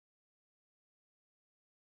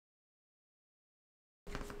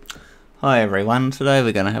Hi everyone, today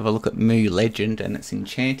we're going to have a look at Legend and its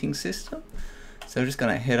enchanting system. So we're just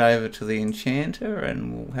going to head over to the enchanter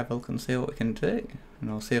and we'll have a look and see what we can do.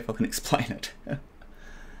 And I'll see if I can explain it.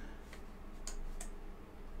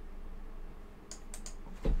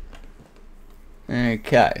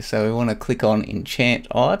 Okay, so we want to click on enchant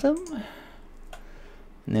item.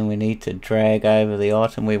 And then we need to drag over the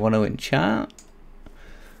item we want to enchant.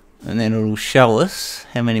 And then it'll show us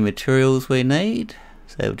how many materials we need.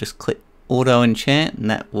 So we'll just click auto enchant and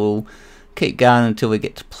that will keep going until we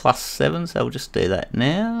get to +7, so we'll just do that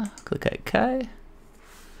now. Click OK.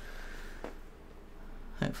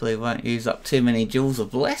 Hopefully we won't use up too many jewels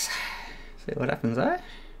of bliss. See what happens there.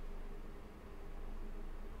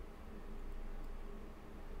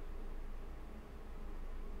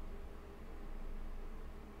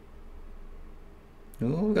 Oh,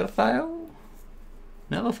 we got a fail.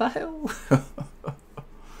 Another fail.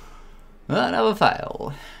 Another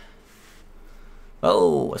fail.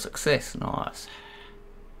 Oh, a success, nice.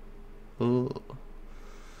 Ooh.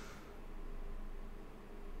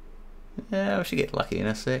 Yeah, we should get lucky in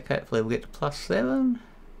a sec. Hopefully we'll get to +7.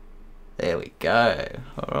 There we go.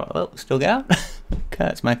 Alright, well, still going. Okay,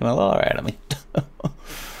 it's making a liar out of me.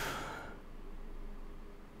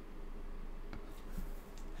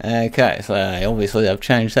 Okay, so obviously I've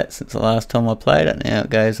changed that since the last time I played it. Now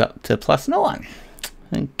it goes up to +9.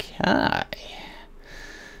 Okay.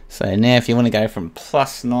 So now if you want to go from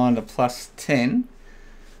 +9 to +10,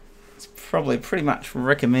 it's probably pretty much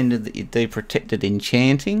recommended that you do protected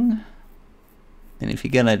enchanting. And if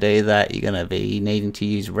you're going to do that, you're going to be needing to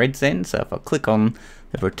use red zen. So if I click on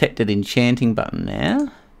the protected enchanting button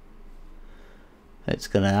now, it's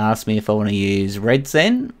going to ask me if I want to use red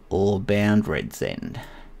zen or bound red zen.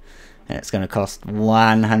 And it's going to cost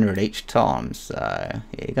 100 each time, so yeah,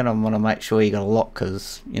 you're going to want to make sure you got a lot,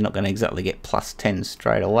 because you're not going to exactly get +10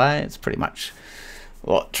 straight away. It's pretty much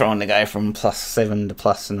what trying to go from +7 to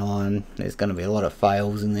 +9. There's going to be a lot of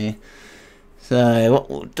fails in there. So what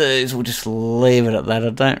we'll do is we'll just leave it at that. I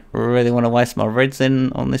don't really want to waste my red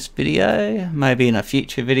zen on this video. Maybe in a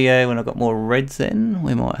future video when I've got more red zen,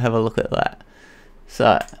 we might have a look at that.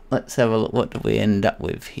 So let's have a look. What do we end up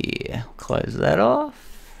with here? Close that off.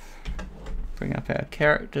 Bring up our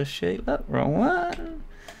character sheet. Oh, wrong one.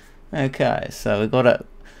 Okay, so we've got a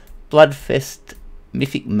Bloodfest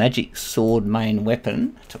Mythic Magic Sword main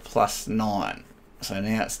weapon to +9. So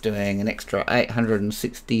now it's doing an extra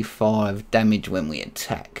 865 damage when we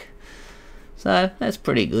attack. So that's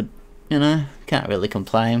pretty good, you know, can't really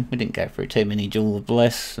complain. We didn't go through too many Jewel of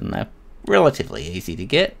Bless and they're relatively easy to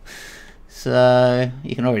get. So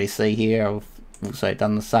you can already see here I've also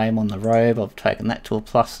done the same on the robe. I've taken that to a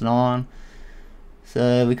 +9.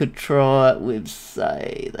 So we could try it with,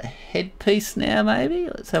 say, the headpiece now maybe.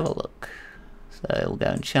 Let's have a look. So we'll go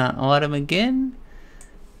enchant item again.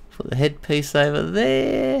 Put the headpiece over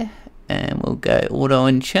there. And we'll go auto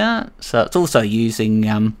enchant. So it's also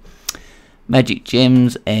using magic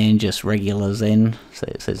gems and just regular zen. So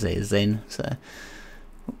it says there's zen. So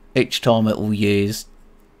each time it will use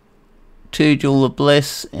 2 Jewel of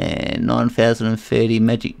Bless and 9,030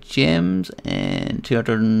 magic gems and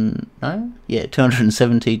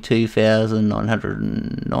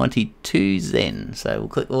 272,992 zen. So we'll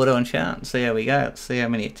click auto enchant and see how we go. Let's see how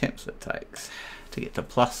many attempts it takes to get to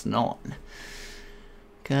 +9. Okay,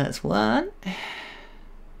 that's 1,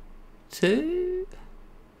 2,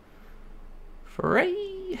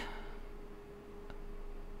 3,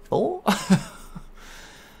 4,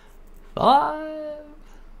 5,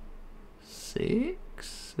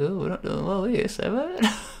 6. Oh, we're not doing well here. 7.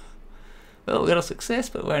 Well, we got a success,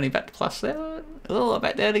 but we're only back to +7. Oh,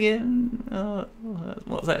 back down again. Oh,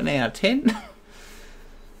 what's that now? 10.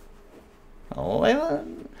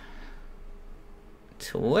 11.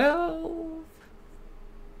 12.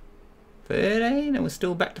 13, and we're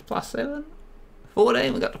still back to +7.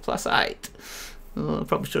 14, we got to +8. Oh, I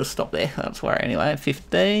probably should have stopped there. That's worry anyway.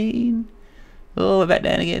 15. Oh, we're back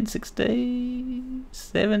down again. 16,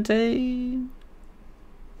 17,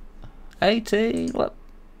 18. What?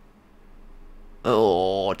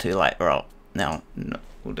 Oh, too late. Right. No,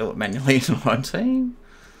 we'll do it manually. 19,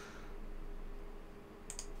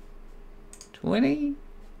 20,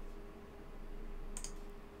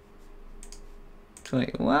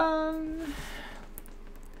 21.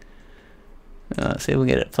 Let's see if we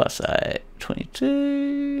get it +8.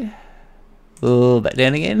 22. Oh, back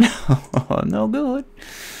down again. Oh, no good.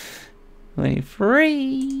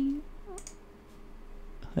 23.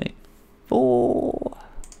 24.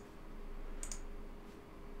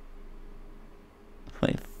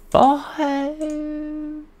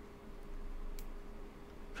 25.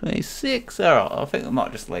 26. Alright, I think I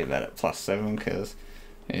might just leave that at +7 because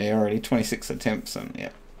yeah, already 26 attempts and yeah,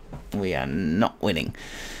 we are not winning.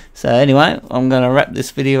 So anyway, I'm going to wrap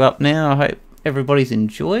this video up now. I hope everybody's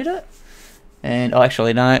enjoyed it. And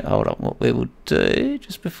actually no, hold on, what we will do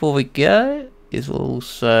just before we go is we'll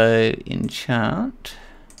also enchant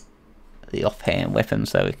the offhand weapon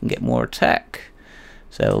so we can get more attack.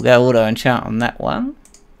 So we'll go auto enchant on that one.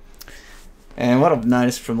 And what I've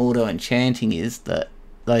noticed from auto enchanting is that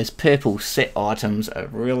those purple set items are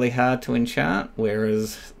really hard to enchant,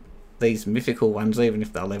 whereas these mythical ones, even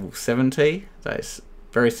if they're level 70, they're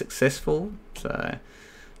very successful. So,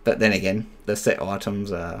 but then again, the set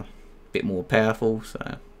items are a bit more powerful.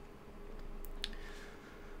 So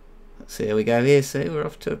let's see how we go here. See, we're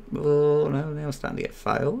off to, oh no, now we're starting to get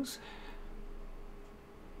fails.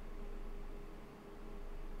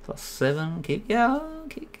 +7, keep going,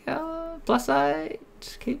 +8,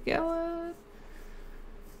 keep going.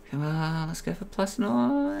 Come on, let's go for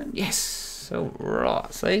 +9. Yes,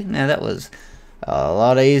 alright. See, now that was a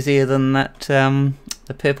lot easier than that,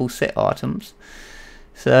 the purple set items.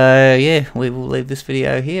 So yeah, we will leave this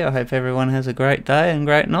video here. I hope everyone has a great day and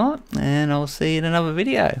great night, and I'll see you in another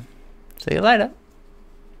video. See you later.